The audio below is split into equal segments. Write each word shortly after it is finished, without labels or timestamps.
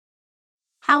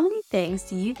How many things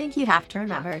do you think you have to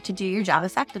remember to do your job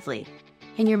effectively?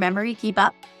 Can your memory keep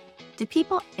up? Do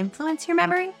people influence your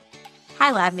memory?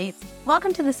 Hi, lab mates.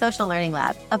 Welcome to the Social Learning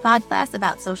Lab, a podcast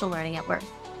about social learning at work.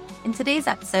 In today's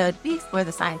episode, we explore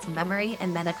the science of memory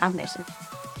and metacognition.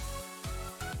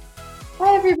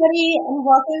 Hi, everybody, and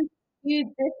welcome to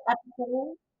this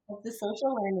episode of the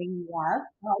Social Learning Lab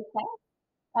podcast.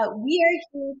 We are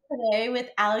here today with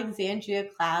Alexandria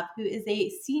Clapp, who is a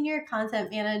senior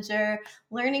content manager,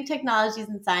 learning technologies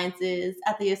and sciences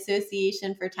at the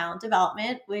Association for Talent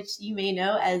Development, which you may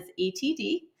know as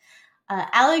ATD.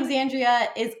 Alexandria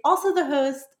is also the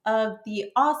host of the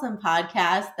awesome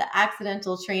podcast, The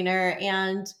Accidental Trainer.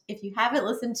 And if you haven't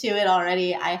listened to it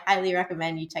already, I highly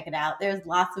recommend you check it out. There's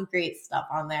lots of great stuff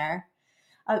on there.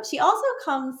 She also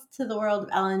comes to the world of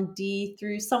L&D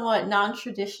through somewhat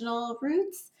non-traditional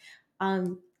routes.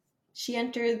 Um, she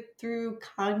entered through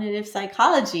cognitive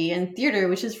psychology and theater,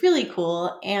 which is really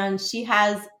cool. And she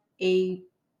has a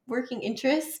working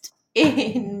interest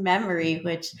in memory,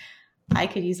 which I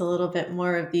could use a little bit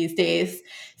more of these days.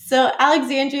 So,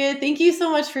 Alexandria, thank you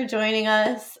so much for joining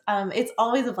us. It's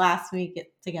always a blast when we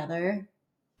get together.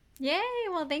 Yay!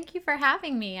 Well, thank you for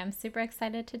having me. I'm super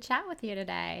excited to chat with you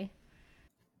today.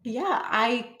 Yeah,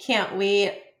 I can't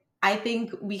wait. I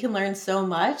think we can learn so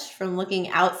much from looking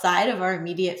outside of our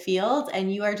immediate field,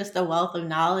 and you are just a wealth of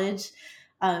knowledge,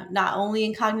 not only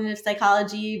in cognitive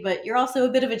psychology, but you're also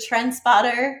a bit of a trend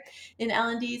spotter in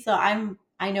L&D. So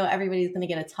I know everybody's going to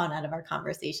get a ton out of our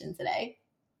conversation today.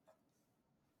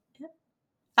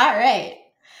 All right.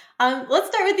 Let's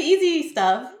start with the easy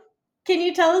stuff. Can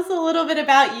you tell us a little bit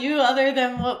about you other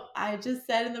than what I just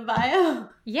said in the bio?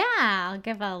 Yeah, I'll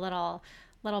give a little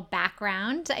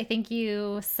background. I think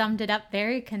you summed it up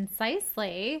very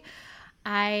concisely.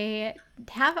 I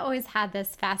have always had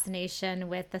this fascination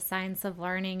with the science of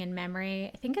learning and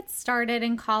memory. I think it started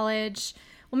in college.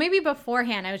 Well, maybe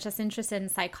beforehand, I was just interested in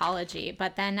psychology,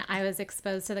 but then I was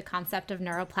exposed to the concept of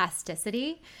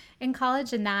neuroplasticity in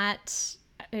college, and that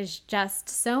is just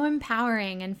so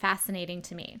empowering and fascinating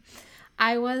to me.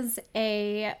 I was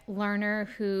a learner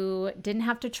who didn't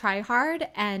have to try hard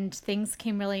and things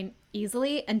came really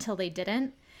easily until they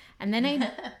didn't. And then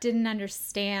I didn't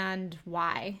understand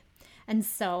why. And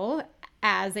so,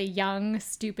 as a young,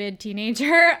 stupid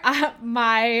teenager,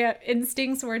 my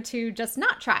instincts were to just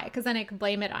not try because then I could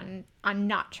blame it on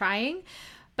not trying.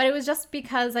 But it was just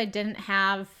because I didn't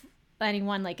have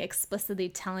anyone like explicitly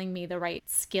telling me the right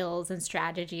skills and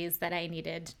strategies that I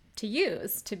needed to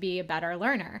use to be a better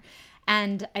learner.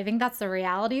 And I think that's the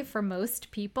reality for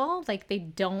most people. Like, they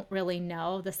don't really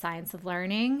know the science of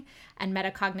learning and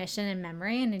metacognition and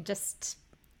memory. And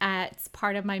it's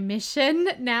part of my mission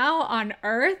now on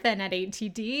Earth and at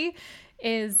ATD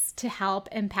is to help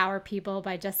empower people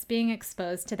by just being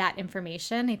exposed to that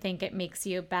information. I think it makes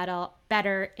you a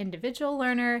better individual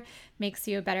learner, makes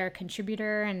you a better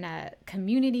contributor in a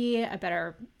community, a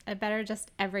better just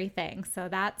everything. So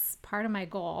that's part of my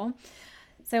goal.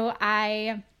 So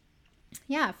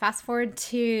fast forward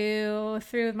to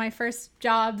through my first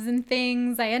jobs and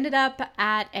things, I ended up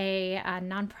at a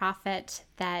nonprofit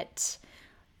that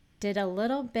did a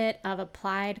little bit of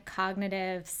applied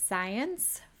cognitive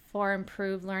science for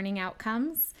improved learning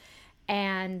outcomes.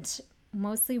 And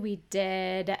mostly we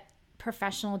did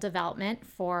professional development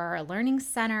for learning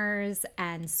centers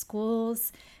and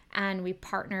schools. And we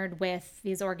partnered with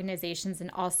these organizations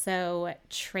and also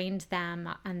trained them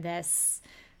on this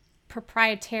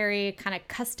proprietary kind of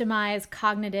customized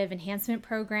cognitive enhancement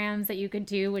programs that you could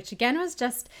do, which again was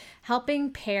just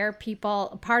helping pair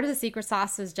people. Part of the secret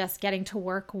sauce was just getting to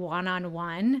work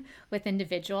one-on-one with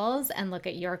individuals and look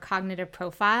at your cognitive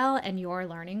profile and your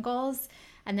learning goals,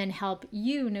 and then help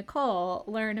you, Nicole,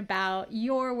 learn about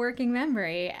your working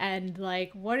memory and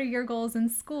like what are your goals in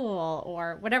school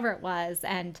or whatever it was,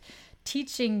 and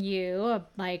teaching you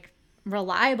like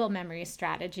reliable memory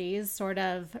strategies, sort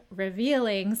of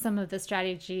revealing some of the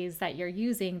strategies that you're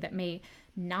using that may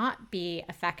not be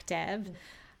effective.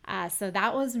 So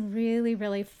that was really,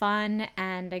 really fun.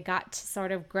 And I got to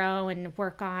sort of grow and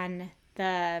work on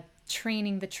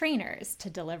training the trainers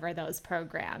to deliver those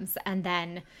programs. And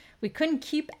then we couldn't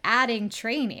keep adding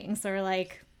training. So we're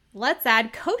like, let's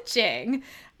add coaching.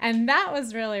 And that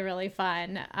was really, really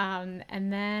fun.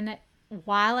 And then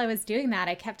while I was doing that,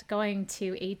 I kept going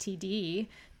to ATD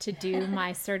to do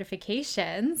my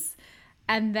certifications.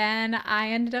 And then I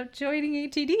ended up joining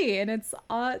ATD, and it's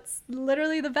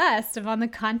literally the best. I'm on the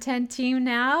content team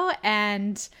now,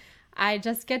 and I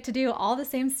just get to do all the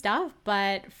same stuff,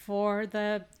 but for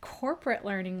the corporate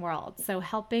learning world. So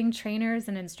helping trainers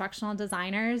and instructional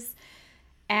designers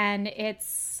And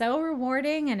it's so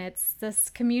rewarding, and it's this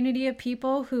community of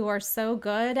people who are so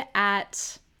good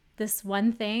at this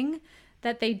one thing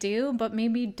that they do, but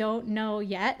maybe don't know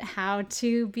yet how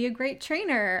to be a great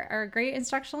trainer or a great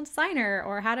instructional designer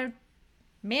or how to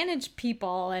manage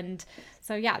people. And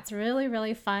so, yeah, it's really,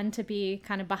 really fun to be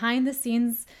kind of behind the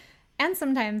scenes and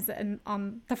sometimes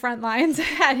on the front lines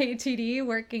at ATD,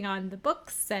 working on the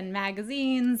books and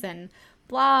magazines and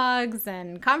blogs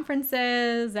and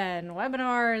conferences and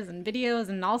webinars and videos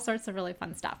and all sorts of really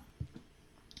fun stuff.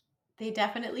 They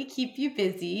definitely keep you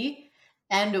busy,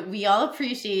 and we all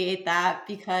appreciate that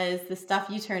because the stuff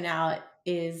you turn out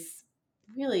is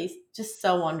really just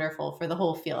so wonderful for the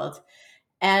whole field.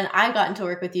 And I've gotten to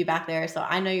work with you back there, so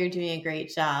I know you're doing a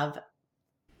great job.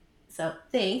 So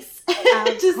thanks.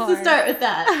 Just to start with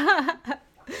that.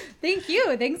 Thank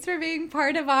you. Thanks for being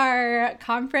part of our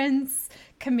conference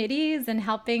committees and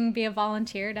helping be a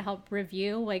volunteer to help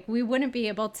review. Like, we wouldn't be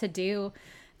able to do,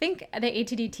 I think the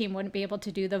ATD team wouldn't be able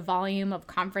to do the volume of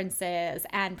conferences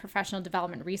and professional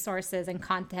development resources and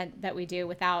content that we do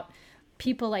without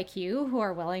people like you who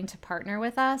are willing to partner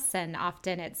with us. And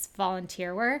often it's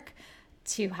volunteer work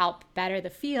to help better the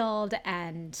field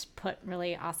and put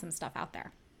really awesome stuff out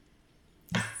there.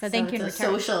 So thank you in return. It's a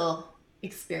social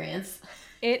experience.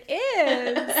 It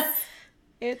is.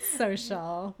 It's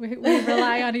social. We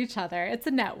rely on each other. It's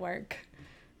a network.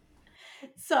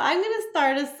 So I'm going to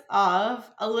start us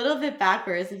off a little bit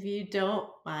backwards, if you don't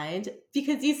mind,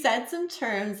 because you said some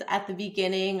terms at the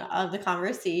beginning of the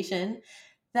conversation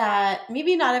that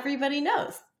maybe not everybody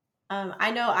knows.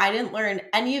 I know I didn't learn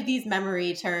any of these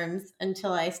memory terms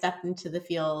until I stepped into the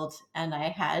field and I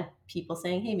had people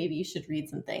saying, hey, maybe you should read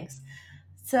some things.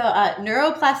 So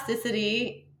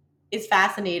neuroplasticity is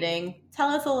fascinating. Tell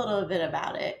us a little bit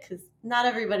about it, because not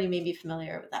everybody may be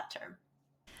familiar with that term.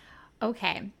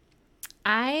 Okay.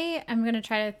 I am going to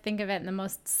try to think of it in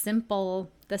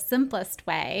the simplest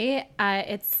way.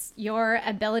 It's your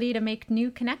ability to make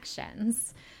new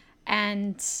connections.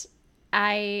 And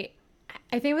I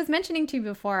think I was mentioning to you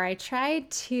before, I try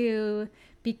to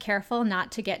be careful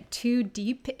not to get too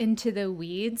deep into the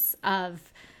weeds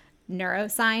of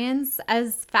neuroscience,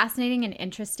 as fascinating and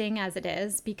interesting as it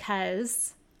is,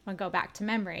 because I'll go back to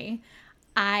memory.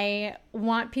 I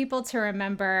want people to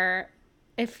remember,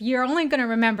 if you're only going to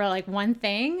remember like one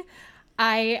thing,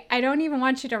 I don't even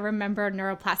want you to remember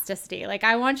neuroplasticity. Like,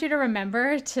 I want you to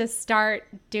remember to start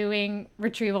doing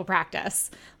retrieval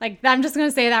practice. Like, I'm just going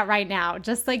to say that right now.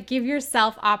 Just like give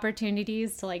yourself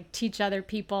opportunities to like teach other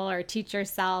people or teach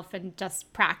yourself, and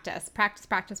just practice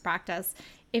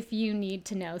if you need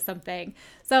to know something.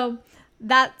 So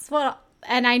that's what,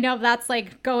 and I know that's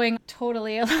like going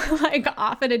totally like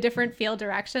off in a different field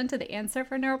direction to the answer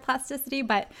for neuroplasticity,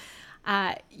 but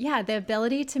yeah, the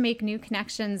ability to make new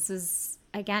connections is,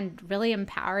 again, really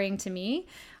empowering to me.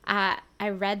 I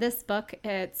read this book.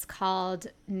 It's called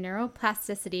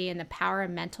Neuroplasticity and the Power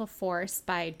of Mental Force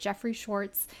by Jeffrey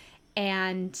Schwartz,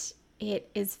 and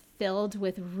it is filled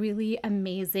with really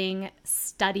amazing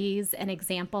studies and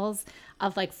examples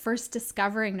of like first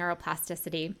discovering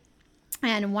neuroplasticity.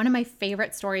 And one of my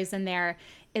favorite stories in there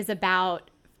is about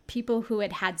people who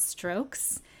had had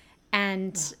strokes.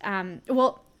 And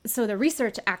so the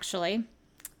research, actually,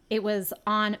 it was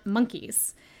on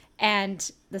monkeys.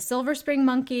 And the Silver Spring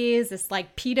monkeys, this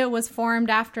like PETA was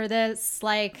formed after this,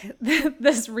 like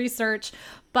this research.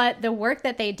 But the work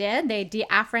that they did, they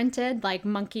deafferented like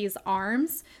monkeys'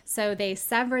 arms. So they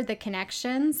severed the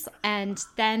connections, and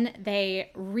then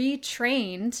they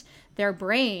retrained their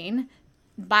brain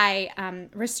by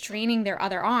restraining their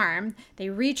other arm. They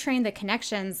retrained the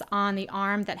connections on the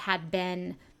arm that had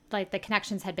been, like the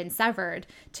connections had been severed,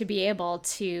 to be able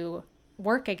to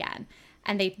work again.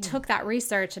 And they took that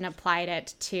research and applied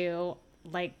it to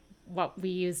like what we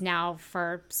use now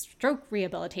for stroke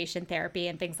rehabilitation therapy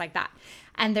and things like that.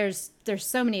 And there's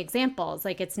so many examples.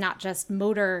 Like, it's not just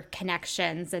motor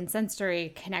connections and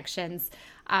sensory connections.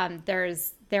 There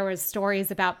was stories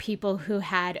about people who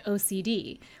had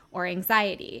OCD or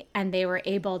anxiety, and they were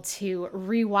able to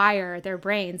rewire their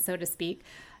brain, so to speak,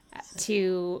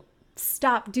 to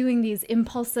stop doing these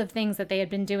impulsive things that they had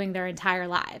been doing their entire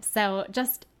lives. So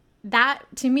just that,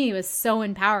 to me, was so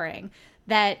empowering,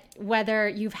 that whether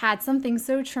you've had something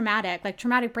so traumatic, like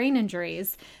traumatic brain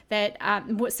injuries, that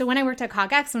so when I worked at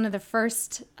CogX, one of the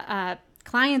first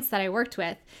clients that I worked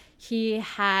with, he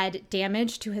had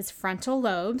damage to his frontal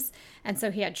lobes, and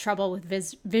so he had trouble with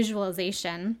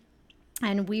visualization.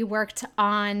 And we worked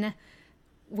on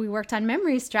we worked on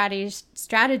memory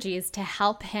strategies to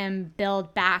help him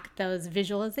build back those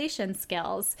visualization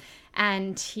skills.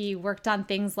 And he worked on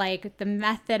things like the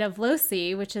method of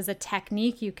loci, which is a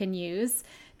technique you can use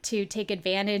to take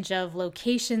advantage of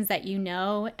locations that you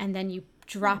know, and then you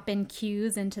drop in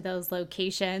cues into those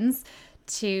locations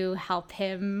to help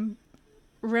him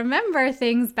remember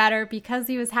things better because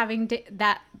he was having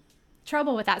that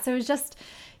trouble with that. So it was just,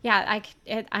 yeah,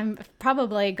 I'm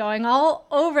probably going all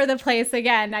over the place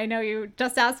again. I know you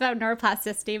just asked about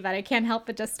neuroplasticity, but I can't help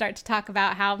but just start to talk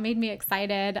about how it made me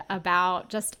excited about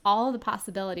just all the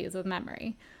possibilities of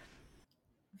memory.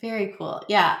 Very cool.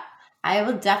 Yeah, I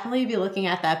will definitely be looking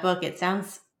at that book. It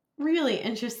sounds really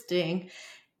interesting.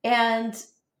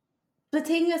 But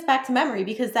taking us back to memory,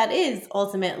 because that is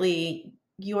ultimately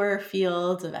your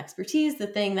field of expertise, the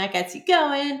thing that gets you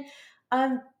going.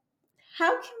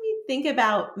 How can we think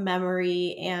about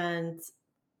memory and,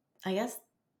 I guess,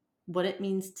 what it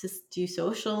means to do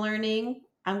social learning?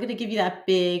 I'm going to give you that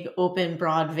big, open,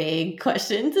 broad, vague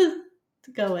question to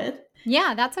go with.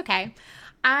 Yeah, that's okay.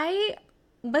 I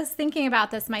was thinking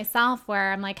about this myself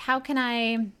where I'm like, how can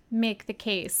I make the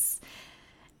case?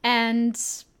 And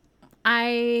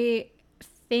I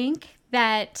think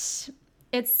that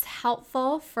it's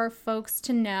helpful for folks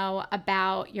to know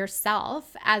about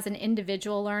yourself as an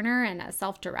individual learner and a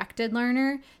self-directed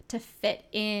learner to fit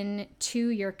in to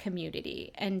your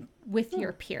community and with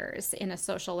your peers in a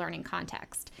social learning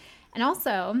context. And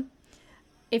also,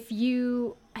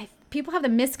 people have the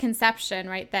misconception,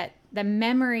 right, that the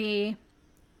memory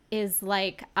is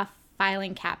like a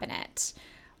filing cabinet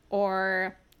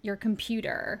or your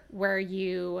computer where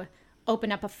you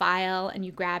open up a file and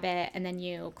you grab it and then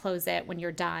you close it when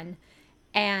you're done.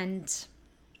 And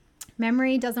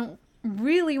memory doesn't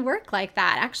really work like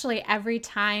that. Actually, every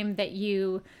time that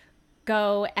you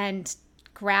go and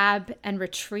grab and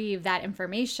retrieve that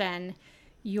information,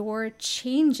 you're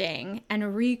changing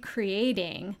and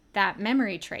recreating that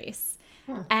memory trace.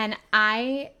 And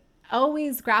I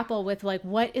always grapple with like,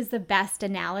 what is the best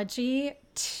analogy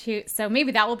so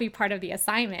maybe that will be part of the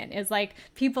assignment, is like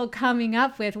people coming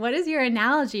up with what is your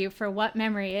analogy for what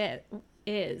memory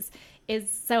is.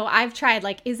 So I've tried,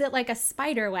 like, is it like a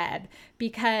spider web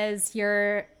because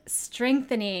you're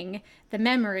strengthening the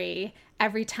memory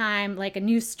every time like a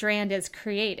new strand is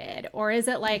created? Or is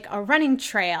it like a running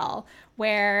trail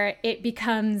where it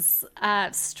becomes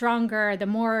stronger the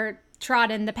more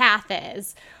trodden the path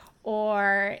is?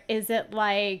 Or is it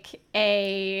like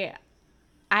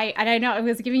I know I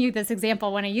was giving you this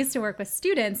example when I used to work with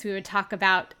students, we would talk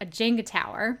about a Jenga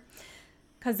tower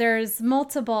because there's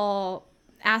multiple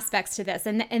aspects to this.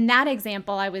 And in that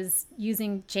example, I was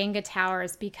using Jenga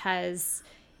towers because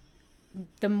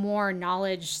the more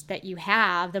knowledge that you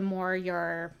have, the more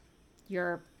your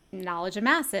knowledge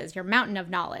amasses, your mountain of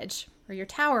knowledge or your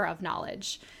tower of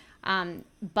knowledge.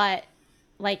 But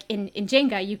like in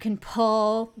Jenga, you can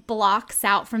pull blocks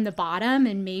out from the bottom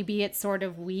and maybe it's sort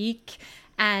of weak.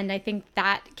 And I think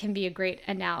that can be a great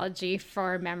analogy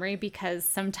for memory because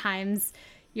sometimes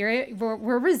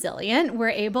we're resilient. We're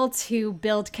able to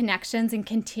build connections and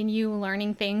continue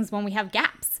learning things when we have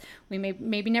gaps. We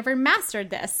maybe never mastered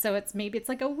this, so maybe it's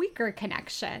like a weaker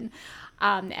connection.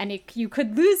 And you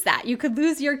could lose that. You could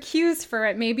lose your cues for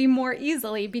it maybe more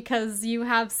easily because you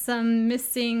have some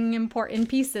missing important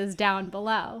pieces down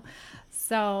below.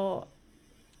 So,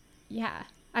 yeah.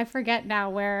 I forget now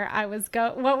where I was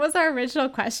What was our original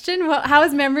question? How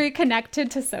is memory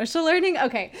connected to social learning?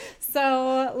 Okay,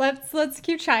 so let's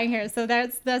keep trying here. So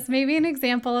that's maybe an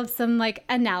example of some like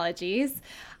analogies.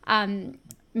 I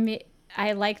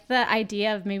like the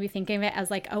idea of maybe thinking of it as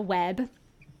like a web,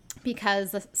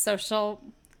 because a social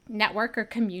network or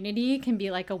community can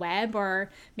be like a web, or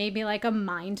maybe like a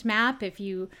mind map if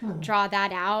you draw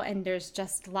that out and there's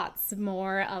just lots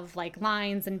more of like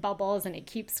lines and bubbles and it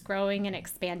keeps growing and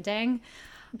expanding.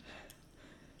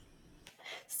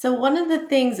 So one of the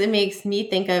things it makes me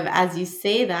think of as you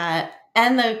say that,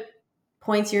 and the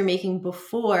points you're making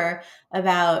before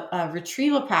about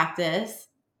retrieval practice,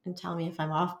 and tell me if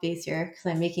I'm off base here because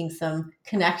I'm making some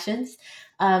connections.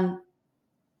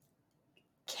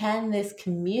 Can this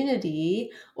community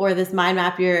or this mind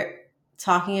map you're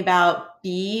talking about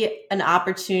be an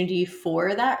opportunity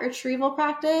for that retrieval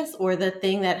practice, or the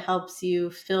thing that helps you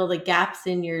fill the gaps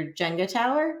in your Jenga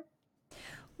tower?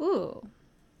 Ooh,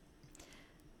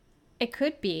 it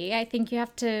could be. I think you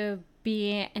have to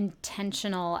be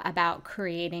intentional about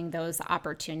creating those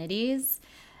opportunities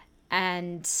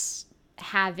and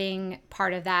having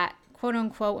part of that, quote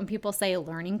unquote, when people say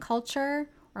learning culture,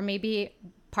 or maybe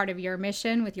part of your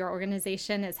mission with your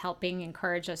organization is helping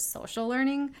encourage a social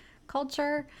learning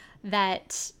culture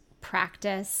that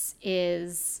practice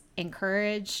is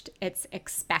encouraged, it's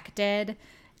expected.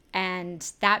 And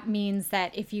that means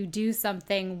that if you do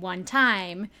something one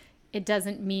time, it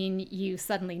doesn't mean you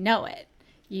suddenly know it.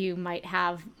 You might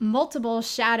have multiple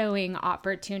shadowing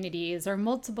opportunities or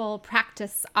multiple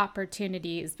practice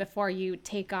opportunities before you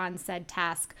take on said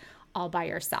task all by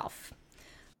yourself.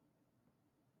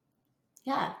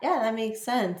 Yeah, that makes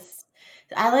sense.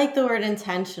 I like the word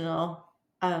intentional.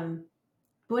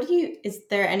 Is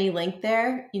there any link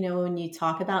there, when you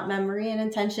talk about memory and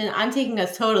intention? I'm taking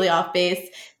us totally off base.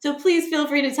 So please feel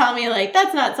free to tell me, like,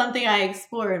 that's not something I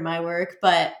explore in my work,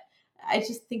 but I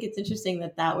just think it's interesting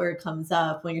that word comes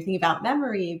up when you're thinking about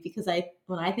memory, because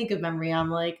when I think of memory, I'm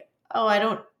like, oh, I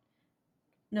don't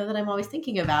know that I'm always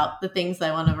thinking about the things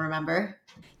I want to remember.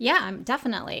 Yeah,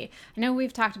 definitely. I know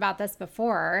we've talked about this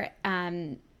before.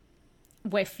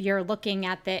 If you're looking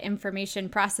at the information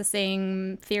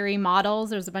processing theory models,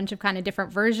 there's a bunch of kind of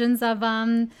different versions of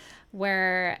them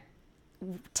where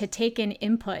to take in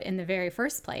input in the very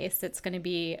first place, it's going to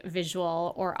be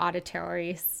visual or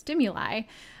auditory stimuli.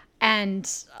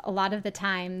 And a lot of the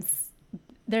times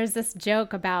there's this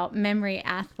joke about memory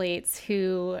athletes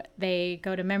who they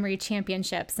go to memory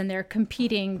championships and they're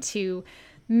competing to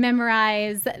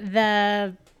memorize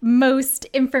the most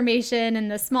information in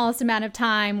the smallest amount of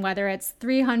time, whether it's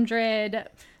 300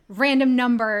 random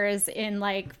numbers in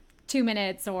like 2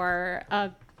 minutes or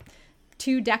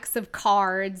 2 decks of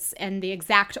cards and the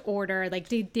exact order. Like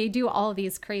they do all of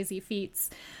these crazy feats.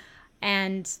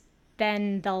 And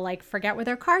then they'll like forget where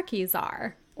their car keys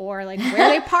are or like where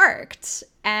they parked.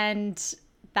 And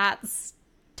that's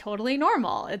totally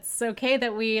normal. It's okay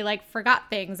that we like forgot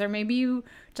things, or maybe you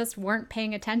just weren't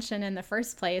paying attention in the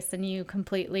first place and you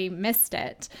completely missed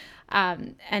it.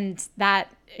 And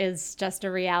that is just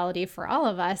a reality for all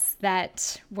of us,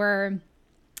 that we're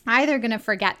either going to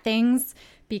forget things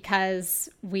because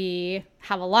we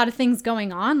have a lot of things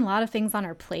going on, a lot of things on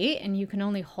our plate, and you can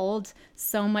only hold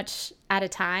so much at a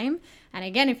time. And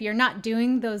again, if you're not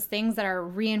doing those things that are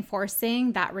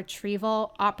reinforcing that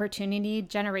retrieval opportunity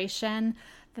generation,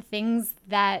 the things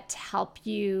that help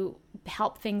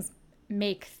things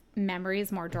make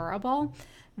memories more durable,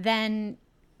 then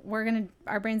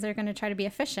our brains are going to try to be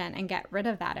efficient and get rid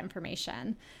of that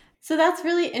information. So that's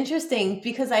really interesting,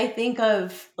 because I think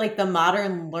of like the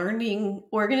modern learning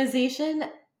organization,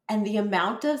 and the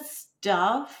amount of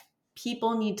stuff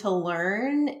people need to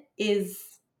learn is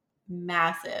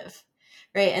massive,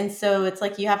 right? And so it's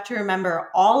like you have to remember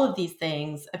all of these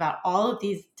things about all of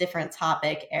these different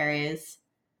topic areas.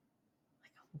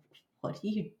 What do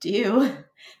you do?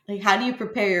 Like, how do you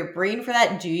prepare your brain for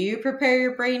that? Do you prepare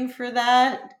your brain for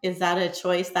that? Is that a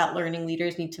choice that learning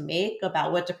leaders need to make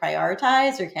about what to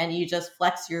prioritize, or can you just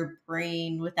flex your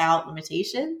brain without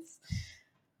limitations?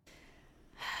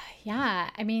 Yeah,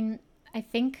 I mean, I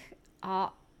think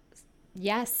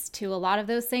yes to a lot of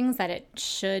those things, that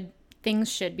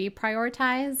things should be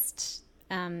prioritized.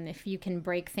 If you can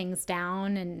break things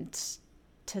down and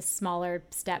to smaller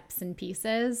steps and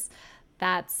pieces,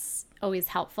 that's always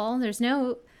helpful. There's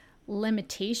no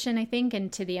limitation, I think,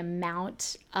 into the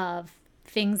amount of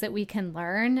things that we can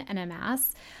learn and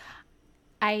amass.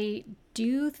 I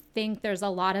do think there's a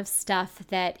lot of stuff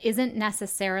that isn't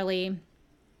necessarily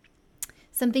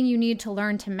something you need to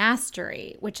learn to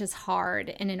mastery, which is hard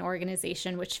in an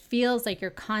organization, which feels like you're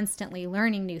constantly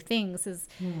learning new things.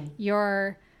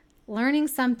 You're learning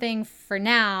something for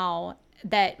now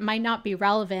that might not be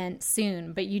relevant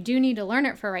soon, but you do need to learn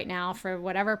it for right now for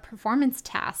whatever performance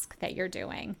task that you're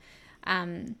doing.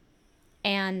 And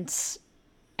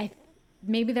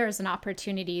maybe there's an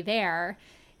opportunity there.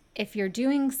 If you're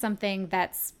doing something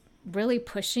that's really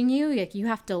pushing you, like you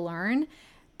have to learn,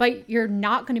 but you're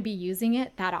not going to be using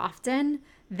it that often,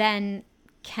 then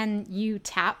can you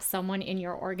tap someone in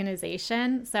your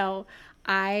organization? So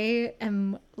I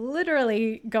am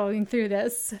literally going through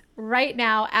this right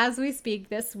now as we speak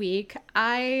this week.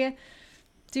 I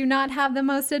do not have the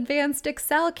most advanced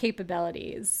Excel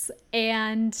capabilities,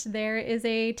 and there is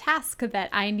a task that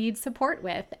I need support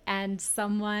with, and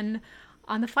someone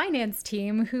on the finance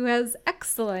team who has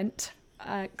excellent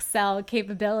Excel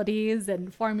capabilities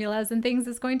and formulas and things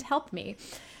is going to help me.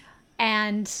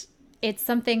 And it's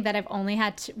something that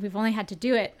we've only had to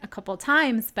do it a couple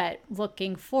times, but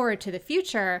looking forward to the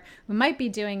future, we might be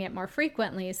doing it more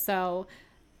frequently. So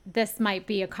this might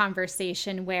be a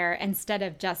conversation where instead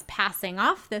of just passing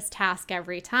off this task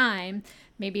every time,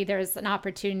 maybe there's an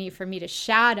opportunity for me to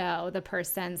shadow the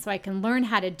person so I can learn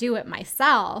how to do it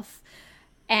myself.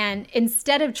 And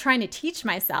instead of trying to teach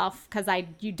myself, because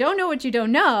you don't know what you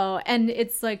don't know, and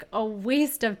it's like a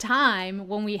waste of time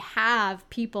when we have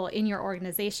people in your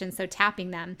organization, so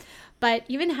tapping them. But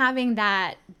even having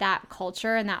that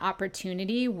culture and that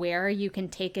opportunity where you can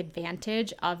take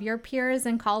advantage of your peers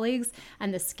and colleagues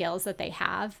and the skills that they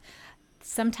have,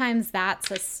 sometimes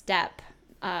that's a step,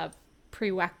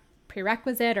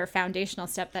 prerequisite or foundational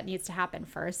step that needs to happen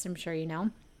first. I'm sure you know.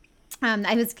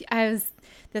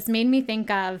 This made me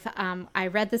think of, I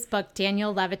read this book,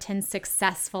 Daniel Levitin's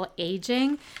Successful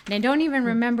Aging, and I don't even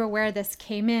remember where this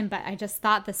came in, but I just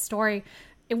thought the story,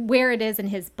 where it is in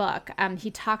his book,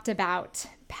 he talked about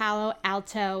Palo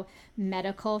Alto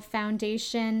Medical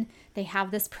Foundation. They have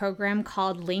this program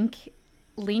called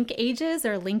Linkages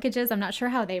or Linkages. I'm not sure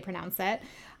how they pronounce it.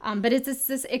 But it's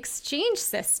this exchange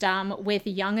system with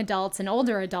young adults and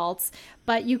older adults,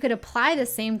 but you could apply the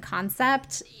same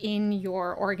concept in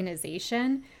your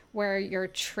organization where you're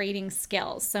trading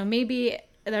skills. So maybe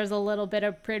there's a little bit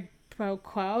of quid pro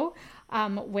quo,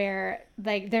 where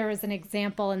like there was an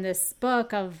example in this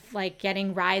book of like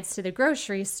getting rides to the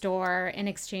grocery store in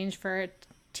exchange for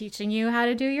teaching you how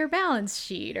to do your balance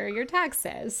sheet or your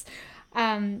taxes.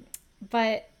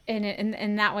 But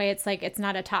in that way, it's like it's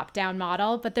not a top-down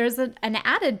model, but there's an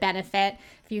added benefit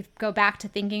if you go back to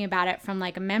thinking about it from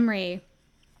like a memory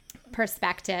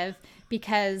perspective,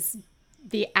 because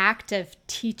the act of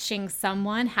teaching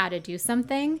someone how to do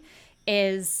something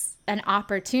is an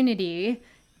opportunity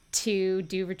to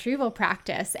do retrieval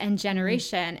practice and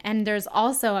generation. And there's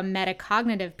also a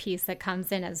metacognitive piece that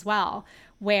comes in as well,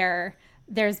 where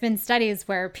there's been studies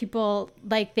where people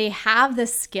like they have the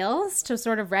skills to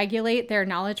sort of regulate their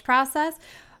knowledge process,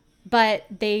 but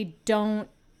they don't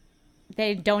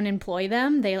employ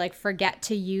them. They like forget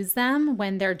to use them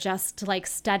when they're just like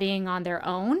studying on their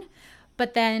own.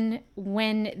 But then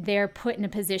when they're put in a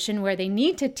position where they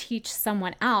need to teach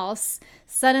someone else,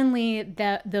 suddenly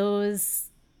those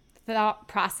thought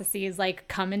processes like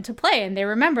come into play and they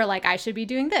remember like I should be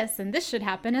doing this and this should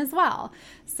happen as well.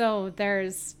 So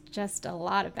there's just a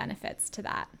lot of benefits to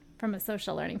that from a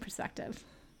social learning perspective.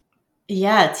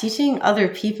 Yeah, teaching other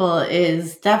people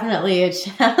is definitely a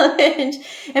challenge.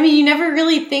 I mean, you never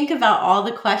really think about all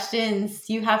the questions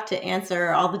you have to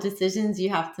answer, all the decisions you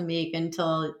have to make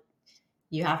until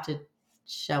you have to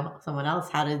show someone else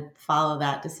how to follow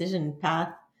that decision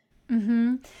path.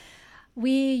 Mm-hmm.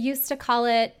 We used to call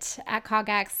it at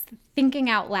CogX thinking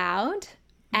out loud,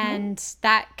 and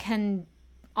that can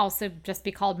also just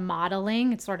be called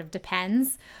modeling. It sort of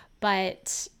depends,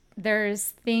 but there's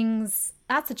things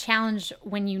that's a challenge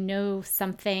when you know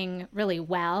something really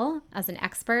well as an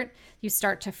expert. You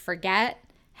start to forget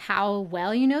how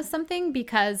well you know something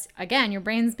because, again, your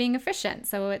brain's being efficient.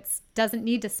 So it doesn't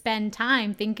need to spend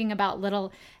time thinking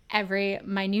about every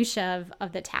minutia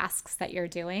of the tasks that you're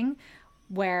doing,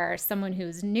 where someone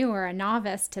who's new or a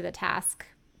novice to the task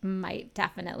might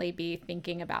definitely be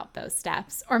thinking about those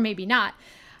steps, or maybe not.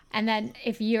 And then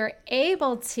if you're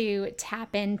able to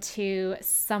tap into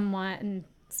someone's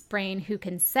brain who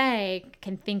can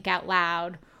think out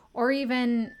loud, or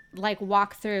even like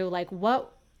walk through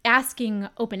asking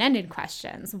open-ended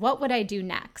questions. What would I do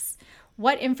next?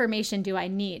 What information do I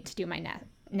need to do my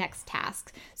next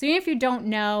task? So even if you don't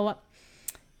know,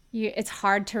 it's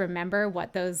hard to remember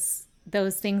what those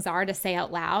things are to say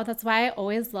out loud. That's why I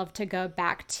always love to go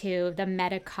back to the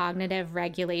metacognitive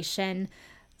regulation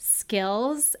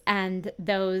skills and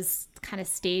those kind of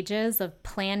stages of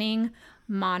planning,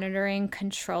 monitoring,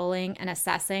 controlling, and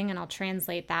assessing. And I'll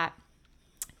translate that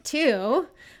too,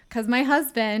 because my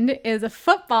husband is a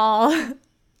football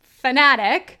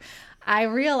fanatic. I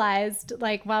realized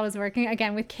while I was working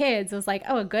again with kids, it was like,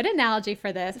 oh, a good analogy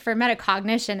for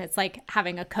metacognition, it's like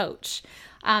having a coach.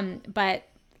 But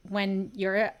when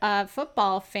you're a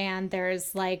football fan,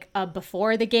 there's like a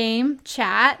before the game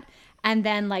chat, and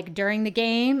then like during the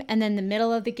game, and then the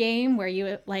middle of the game where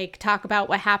you like talk about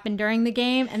what happened during the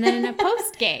game, and then in a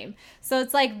post game. So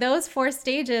it's like those 4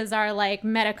 stages are like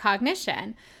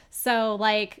metacognition. So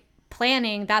like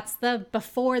planning, that's the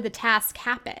before the task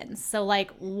happens. So like,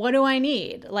 what do I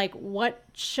need? Like, what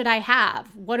should I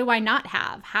have? What do I not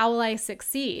have? How will I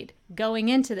succeed going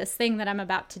into this thing that I'm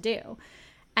about to do?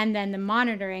 And then the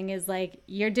monitoring is like,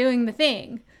 you're doing the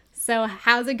thing. So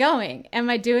how's it going? Am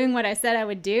I doing what I said I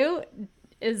would do?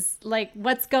 Is like,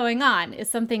 what's going on?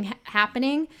 Is something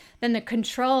happening? Then the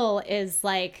control is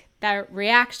like that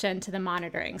reaction to the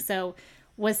monitoring. So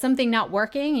was something not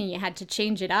working and you had to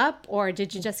change it up, or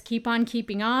did you just keep on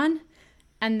keeping on?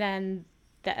 And then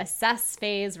the assess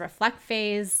phase, reflect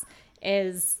phase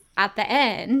is at the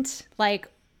end, like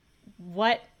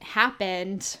what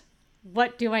happened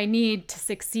what do I need to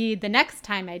succeed the next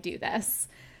time I do this?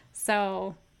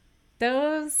 So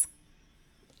those,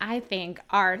 I think,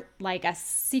 are like a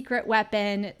secret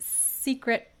weapon,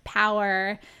 secret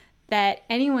power that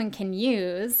anyone can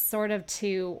use sort of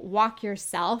to walk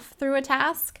yourself through a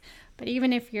task. But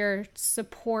even if you're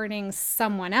supporting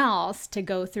someone else to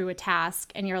go through a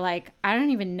task and you're like, I don't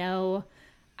even know,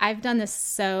 I've done this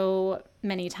so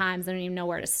many times, I don't even know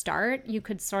where to start. You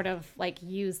could sort of like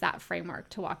use that framework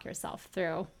to walk yourself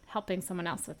through helping someone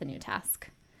else with a new task.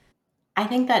 I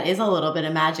think that is a little bit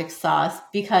of magic sauce,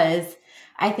 because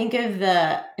I think of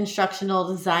the instructional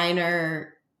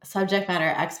designer subject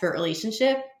matter expert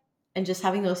relationship, and just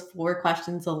having those 4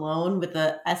 questions alone with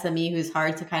the SME who's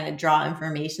hard to kind of draw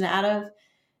information out of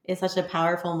is such a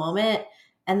powerful moment.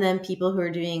 And then people who are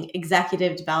doing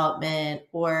executive development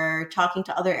or talking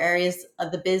to other areas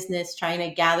of the business, trying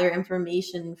to gather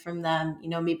information from them.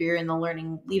 Maybe you're in the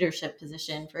learning leadership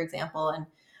position, for example, and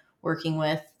working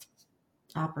with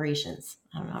operations.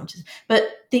 I don't know. But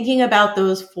thinking about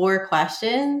those 4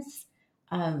 questions,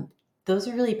 those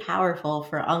are really powerful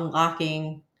for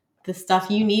unlocking the stuff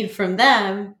you need from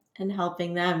them and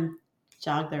helping them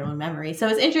jog their own memory. So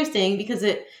it's interesting because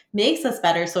it makes us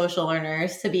better social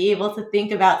learners to be able to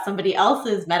think about somebody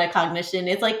else's metacognition.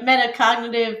 It's like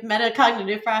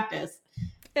metacognitive practice.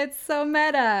 It's so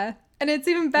meta. And it's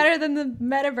even better than the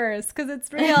metaverse because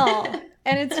it's real.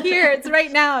 And it's here. It's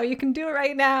right now. You can do it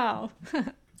right now.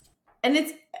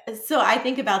 And so I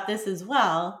think about this as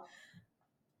well.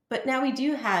 But now we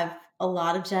do have a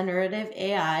lot of generative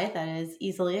AI that is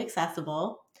easily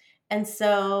accessible. And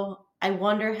so I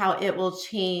wonder how it will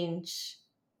change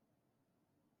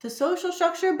the social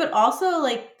structure, but also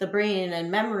like the brain and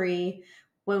memory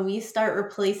when we start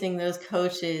replacing those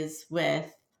coaches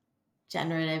with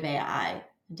generative AI.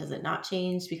 Does it not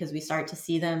change because we start to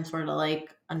see them sort of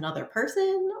like another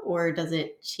person? Or does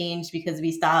it change because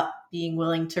we stop being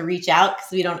willing to reach out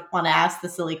because we don't want to ask the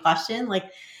silly question? Like,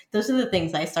 those are the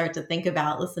things I start to think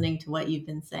about listening to what you've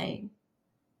been saying.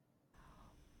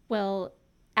 Well,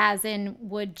 as in,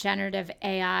 would generative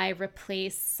AI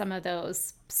replace some of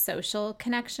those social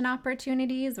connection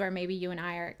opportunities where maybe you and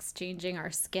I are exchanging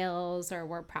our skills or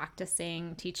we're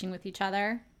practicing teaching with each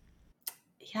other?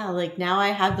 Yeah, like now I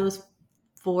have those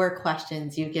 4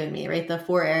 questions you've given me, right? The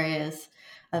 4 areas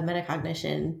of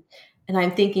metacognition. And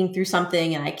I'm thinking through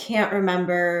something and I can't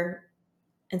remember.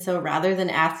 And so rather than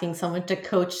asking someone to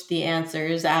coach the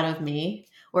answers out of me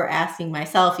or asking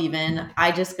myself even,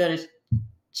 I just go to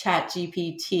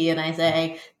ChatGPT and I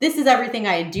say, this is everything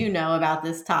I do know about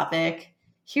this topic.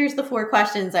 Here's the 4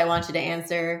 questions I want you to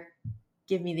answer.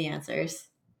 Give me the answers.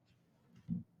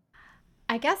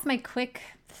 I guess my quick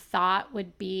thought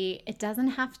would be it doesn't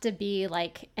have to be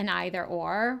like an either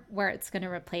or where it's going to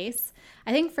replace.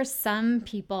 I think for some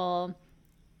people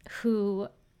who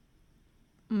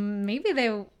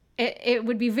maybe it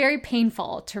would be very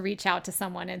painful to reach out to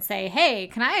someone and say, hey,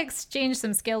 can I exchange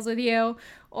some skills with you?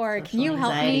 Or Social can you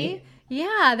help anxiety. me?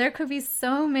 Yeah, there could be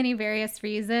so many various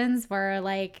reasons where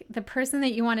like the person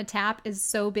that you want to tap is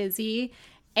so busy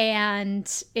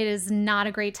and it is not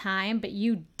a great time, but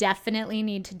you definitely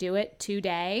need to do it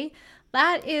today.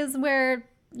 That is where,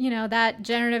 that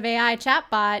generative AI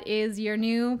chatbot is your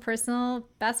new personal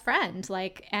best friend,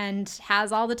 like, and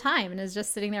has all the time and is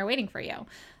just sitting there waiting for you.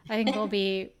 I think there'll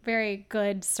be very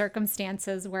good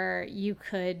circumstances where you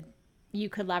could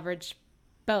leverage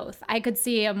both. I could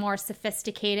see a more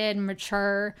sophisticated,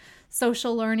 mature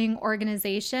social learning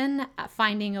organization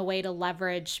finding a way to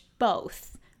leverage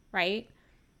both, right?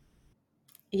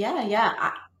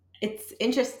 Yeah. It's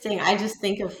interesting. I just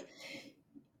think of,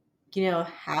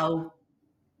 how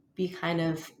we kind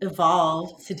of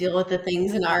evolved to deal with the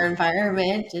things in our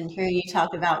environment. And here you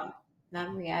talk about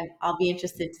memory. I'll be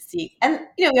interested to see. And,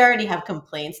 we already have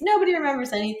complaints. Nobody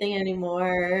remembers anything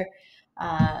anymore,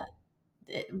 uh,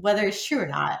 whether it's true or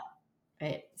not.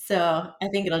 Right. So I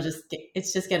think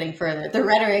it's just getting further. The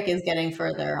rhetoric is getting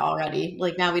further already.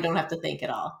 Like now we don't have to think at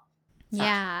all. Stop.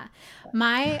 Yeah.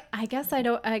 I guess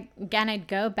I'd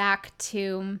go back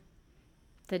to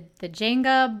the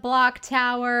Jenga block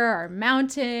tower or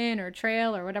mountain or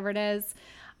trail or whatever it is.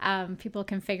 People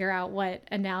can figure out what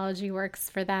analogy works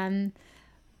for them.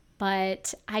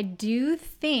 But I do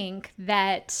think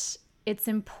that it's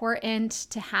important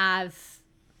to have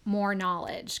more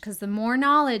knowledge, because the more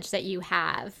knowledge that you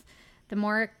have, the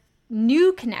more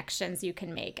new connections you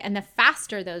can make and the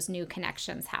faster those new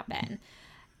connections happen.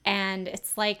 And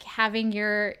it's like having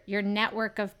your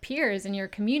network of peers in your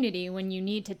community when you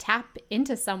need to tap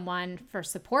into someone for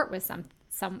support with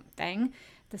something.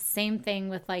 The same thing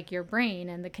with like your brain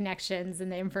and the connections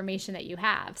and the information that you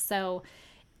have. So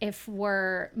if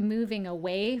we're moving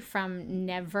away from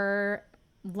never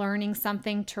learning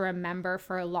something to remember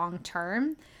for long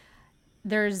term,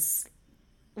 there's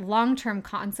long-term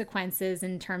consequences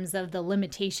in terms of the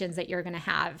limitations that you're going to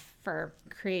have for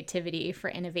creativity, for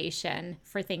innovation,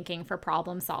 for thinking, for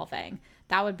problem solving.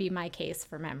 That would be my case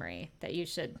for memory, that you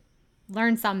should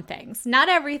learn some things. Not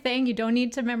everything. You don't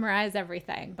need to memorize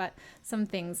everything, but some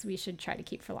things we should try to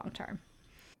keep for long term.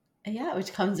 Yeah,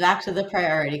 which comes back to the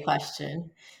priority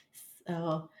question.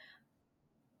 So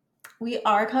we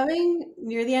are coming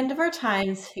near the end of our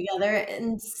time together.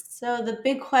 And so the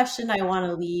big question I want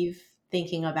to leave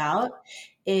thinking about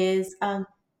is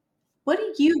what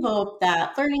do you hope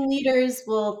that learning leaders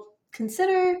will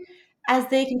consider as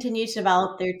they continue to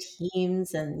develop their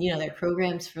teams and their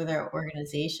programs for their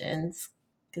organizations,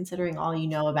 considering all you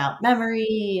know about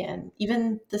memory and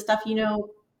even the stuff you know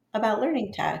about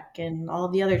learning tech and all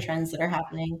of the other trends that are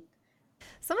happening?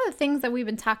 Some of the things that we've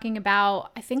been talking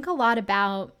about, I think a lot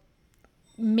about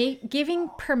giving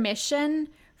permission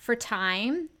for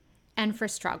time and for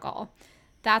struggle.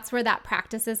 That's where that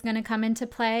practice is going to come into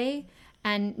play.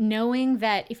 And knowing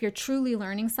that if you're truly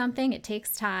learning something, it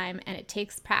takes time and it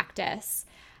takes practice.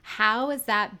 How is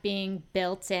that being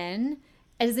built in?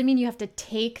 Does it mean you have to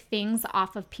take things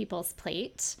off of people's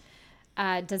plate?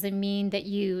 Does it mean that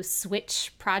you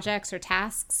switch projects or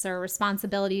tasks or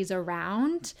responsibilities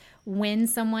around when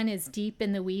someone is deep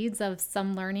in the weeds of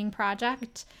some learning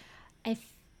project?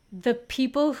 The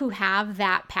people who have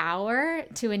that power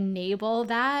to enable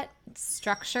that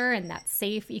structure and that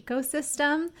safe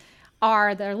ecosystem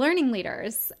are their learning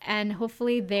leaders. And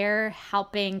hopefully they're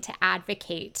helping to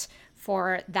advocate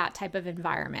for that type of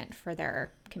environment for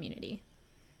their community.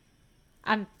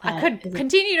 I could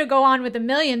continue to go on with a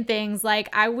million things.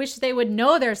 Like, I wish they would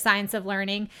know their science of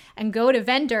learning and go to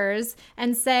vendors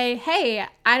and say, hey,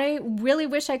 I really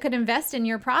wish I could invest in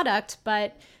your product,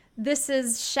 but this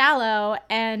is shallow,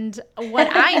 and what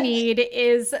I need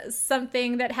is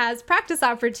something that has practice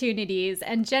opportunities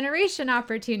and generation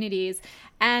opportunities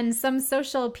and some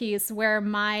social piece where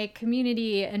my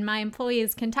community and my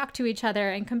employees can talk to each other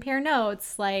and compare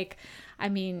notes. Like, I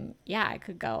mean, yeah, I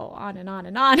could go on and on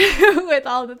and on with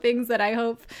all the things that I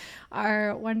hope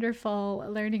our wonderful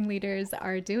learning leaders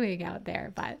are doing out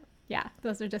there. But yeah,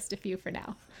 those are just a few for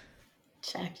now.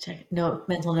 Check. Note,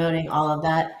 mental noting all of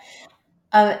that.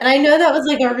 And I know that was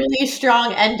like a really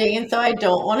strong ending, and so I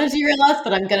don't want to derail us,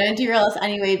 but I'm going to derail us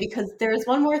anyway, because there's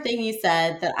one more thing you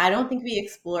said that I don't think we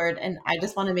explored, and I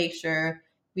just want to make sure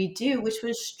we do, which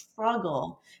was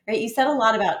struggle, right? You said a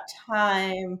lot about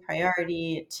time,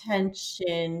 priority,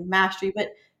 attention, mastery,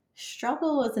 but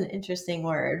struggle was an interesting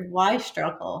word. Why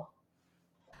struggle?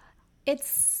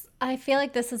 I feel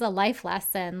like this is a life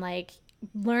lesson. Like,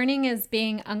 learning is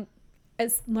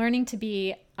is learning to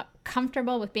be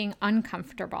comfortable with being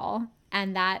uncomfortable.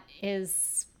 And that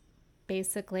is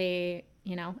basically,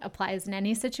 applies in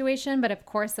any situation, but of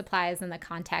course applies in the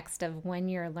context of when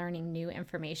you're learning new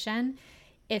information.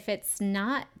 If it's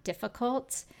not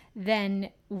difficult, then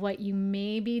what you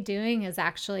may be doing is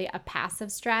actually a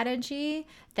passive strategy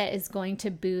that is going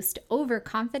to boost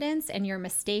overconfidence, and you're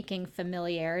mistaking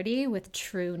familiarity with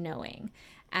true knowing.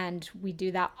 And we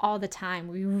do that all the time.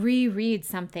 We reread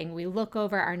something. We look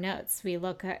over our notes. We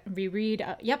read,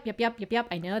 yep,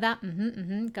 I know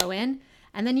that, go in.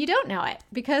 And then you don't know it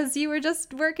because you were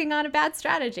just working on a bad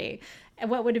strategy. And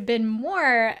what would have been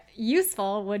more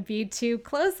useful would be to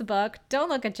close the book, don't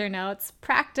look at your notes,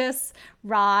 practice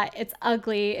raw. It's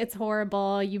ugly, it's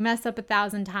horrible, you mess up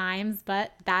 1,000 times,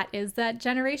 but that is that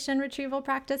generation retrieval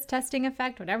practice testing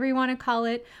effect, whatever you want to call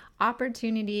it,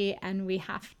 opportunity. And we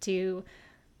have to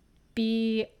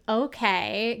be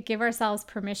okay, give ourselves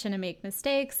permission to make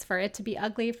mistakes, for it to be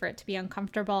ugly, for it to be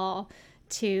uncomfortable,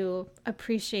 to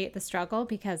appreciate the struggle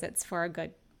because it's for a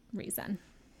good reason.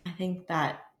 I think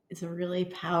that is a really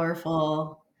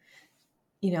powerful,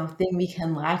 thing we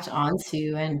can latch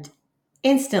onto and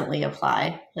instantly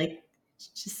apply. Like,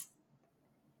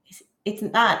 it's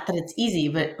not that it's easy,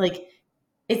 but like,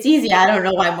 it's easy. I don't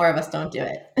know why more of us don't do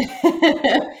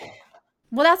it.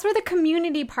 Well, that's where the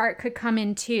community part could come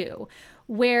in too,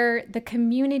 where the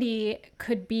community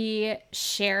could be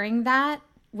sharing that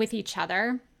with each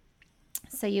other.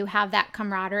 So you have that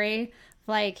camaraderie,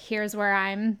 like, here's where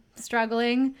I'm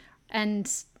struggling,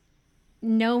 and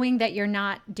knowing that you're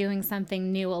not doing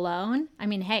something new alone. I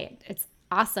mean, hey, it's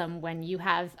awesome when you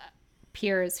have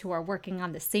peers who are working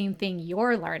on the same thing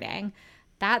you're learning.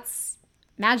 That's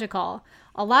magical.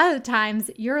 A lot of the times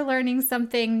you're learning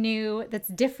something new that's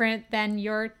different than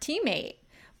your teammate.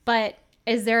 But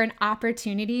is there an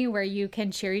opportunity where you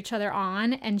can cheer each other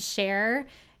on and share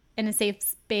in a safe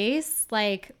space,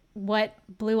 like what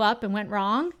blew up and went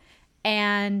wrong,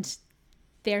 and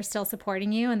they're still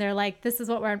supporting you, and they're like, this is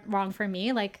what went wrong for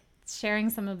me. Like sharing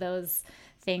some of those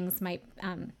things might,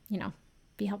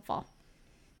 be helpful.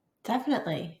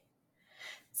 Definitely.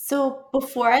 So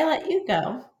before I let you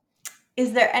go,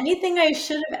 is there anything I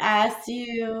should have asked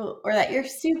you or that you're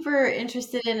super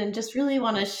interested in and just really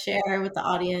want to share with the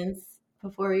audience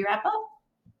before we wrap up?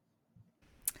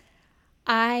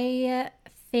 I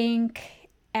think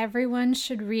everyone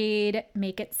should read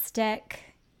Make It Stick.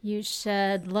 You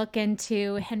should look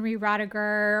into Henry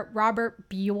Roediger, Robert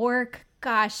Bjork.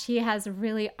 Gosh, he has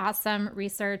really awesome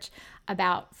research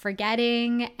about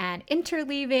forgetting and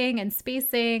interleaving and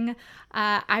spacing.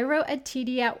 I wrote a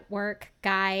TD at Work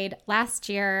guide last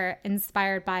year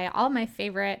inspired by all my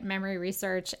favorite memory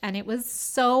research, and it was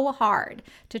so hard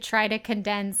to try to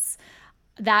condense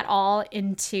that all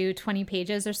into 20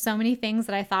 pages. There's so many things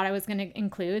that I thought I was going to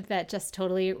include that just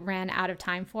totally ran out of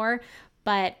time for,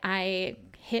 but I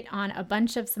hit on a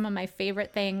bunch of some of my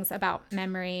favorite things about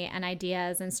memory and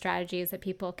ideas and strategies that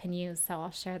people can use. So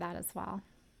I'll share that as well.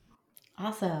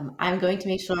 Awesome. I'm going to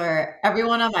make sure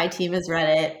everyone on my team has read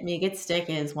it. Make It Stick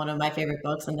is one of my favorite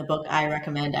books and the book I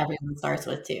recommend everyone starts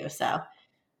with too. So I'm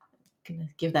going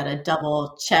to give that a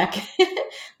double check.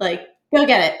 Like, go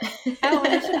get it. Oh,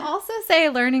 and I should also say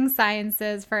Learning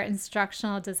Sciences for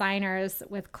Instructional Designers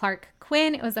with Clark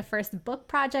Quinn. It was the first book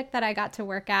project that I got to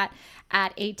work at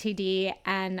ATD,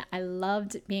 and I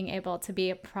loved being able to be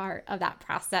a part of that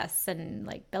process and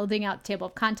like building out table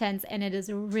of contents. And it is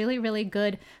a really, really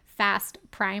good, fast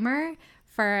primer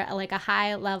for like a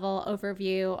high level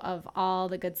overview of all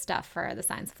the good stuff for the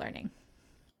science of learning.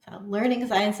 So, Learning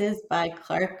Sciences by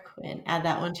Clark Quinn. Add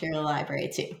that one to your library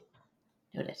too.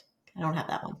 Noted. I don't have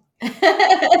that one.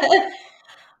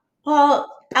 Well,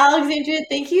 Alexandria,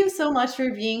 thank you so much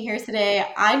for being here today.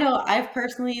 I know I've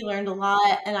personally learned a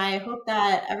lot, and I hope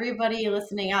that everybody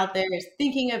listening out there is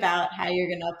thinking about how you're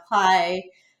going to apply,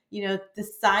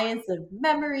 the science of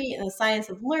memory and the science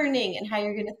of learning, and how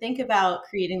you're going to think about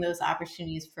creating those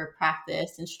opportunities for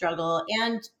practice and struggle,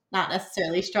 and not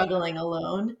necessarily struggling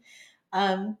alone.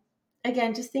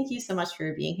 Again, just thank you so much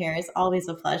for being here. It's always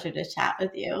a pleasure to chat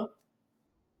with you.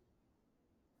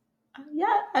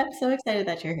 Yeah, I'm so excited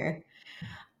that you're here.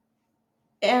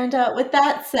 And with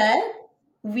that said,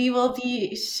 we will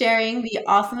be sharing the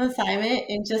awesome assignment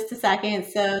in just a second.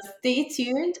 So stay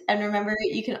tuned. And remember,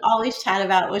 you can always chat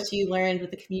about what you learned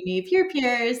with the community of your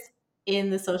peers in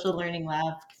the Social Learning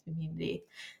Lab community.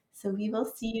 So we will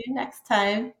see you next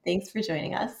time. Thanks for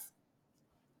joining us.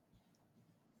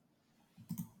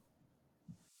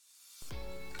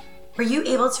 Were you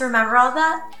able to remember all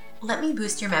that? Let me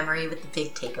boost your memory with the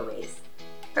big takeaways.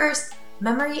 First,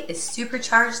 memory is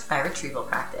supercharged by retrieval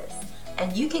practice,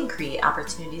 and you can create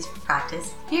opportunities for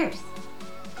practice with peers.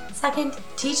 Second,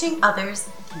 teaching others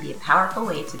can be a powerful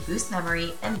way to boost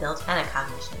memory and build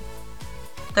metacognition.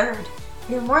 Third,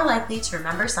 you're more likely to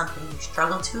remember something you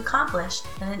struggled to accomplish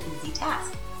than an easy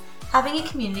task. Having a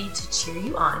community to cheer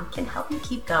you on can help you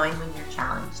keep going when you're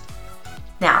challenged.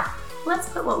 Now, let's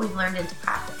put what we've learned into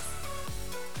practice.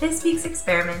 This week's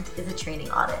experiment is a training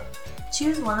audit.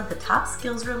 Choose one of the top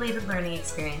skills-related learning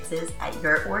experiences at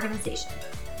your organization.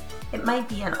 It might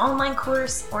be an online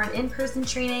course or an in-person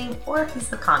training or a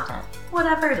piece of content,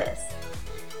 whatever it is.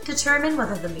 Determine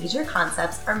whether the major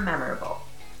concepts are memorable.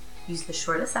 Use the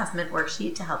short assessment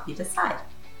worksheet to help you decide.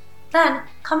 Then,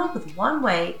 come up with one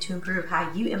way to improve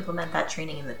how you implement that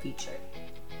training in the future.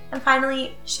 And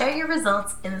finally, share your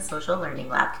results in the Social Learning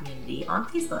Lab community on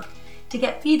Facebook to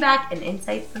get feedback and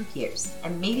insights from peers,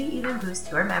 and maybe even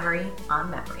boost your memory on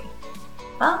memory.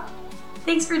 Well,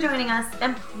 thanks for joining us,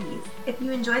 and please, if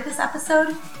you enjoyed this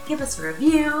episode, give us a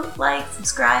review, like,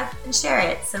 subscribe, and share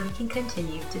it so we can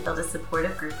continue to build a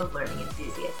supportive group of learning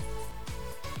enthusiasts.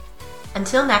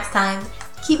 Until next time,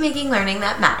 keep making learning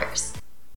that matters.